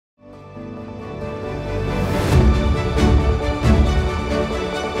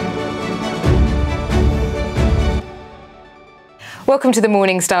Welcome to the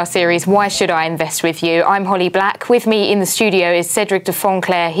Morningstar series, Why Should I Invest With You? I'm Holly Black. With me in the studio is Cédric de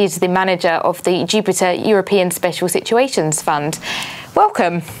Fonclare. He's the manager of the Jupiter European Special Situations Fund.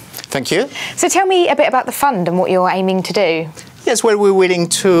 Welcome. Thank you. So tell me a bit about the fund and what you're aiming to do. Yes, well, we're willing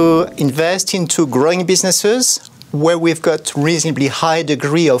to invest into growing businesses where we've got reasonably high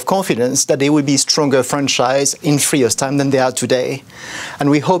degree of confidence that they will be stronger franchise in 3 years' time than they are today. And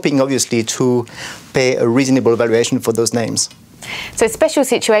we're hoping, obviously, to pay a reasonable valuation for those names. So special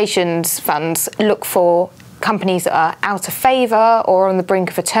situations funds look for companies that are out of favour or on the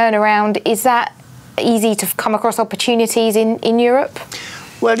brink of a turnaround. Is that easy to come across opportunities in Europe?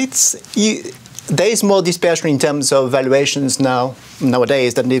 Well, there is more dispersion in terms of valuations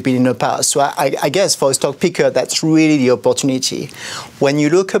nowadays than they've been in the past. So I guess for a stock picker, that's really the opportunity. When you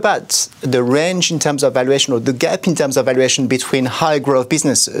look about the range in terms of valuation or the gap in terms of valuation between high growth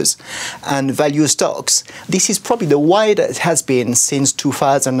businesses and value stocks, this is probably the widest it has been since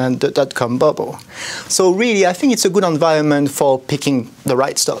 2000 and the dot-com bubble. So really, I think it's a good environment for picking the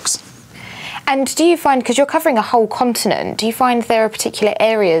right stocks. And do you find, because you're covering a whole continent, do you find there are particular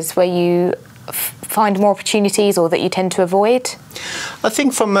areas where you find more opportunities or that you tend to avoid? I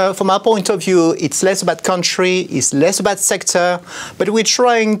think from our point of view, it's less about country, it's less about sector, but we're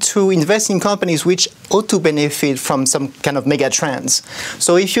trying to invest in companies which ought to benefit from some kind of mega trends.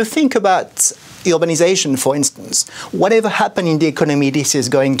 So if you think about urbanization, for instance, whatever happened in the economy, this is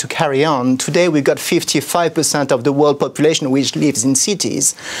going to carry on. Today, we've got 55% of the world population which lives in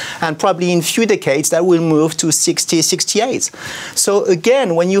cities, and probably in a few decades, that will move to 60, 68. So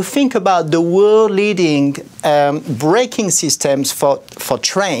again, when you think about the world-leading braking systems for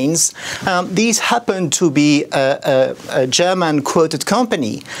trains, these happen to be a German quoted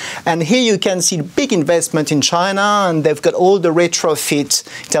company. And here you can see big investment in China, and they've got all the retrofit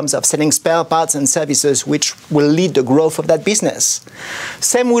in terms of selling spare parts and services, which will lead the growth of that business.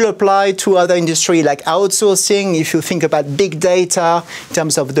 Same will apply to other industry like outsourcing. If you think about big data in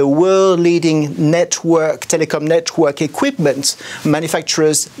terms of the world-leading network, telecom network equipment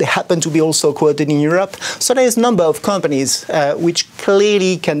manufacturers, they happen to be also quoted in Europe. So there's a number of companies which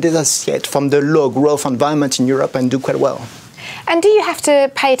clearly can dissociate from the low growth environment in Europe and do quite well. And do you have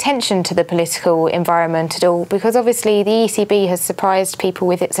to pay attention to the political environment at all? Because obviously the ECB has surprised people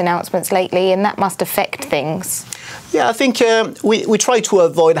with its announcements lately, and that must affect things. Yeah, I think we try to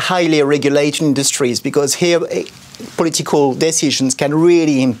avoid highly regulated industries because here political decisions can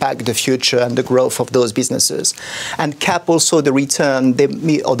really impact the future and the growth of those businesses and cap also the return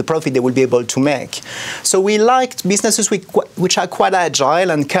or the profit they will be able to make. So we like businesses which are quite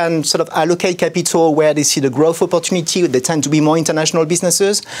agile and can sort of allocate capital where they see the growth opportunity. They tend to be more international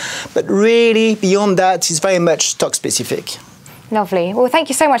businesses. But really, beyond that, it's very much stock specific. Lovely. Well, thank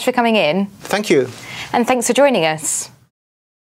you so much for coming in. Thank you. And thanks for joining us.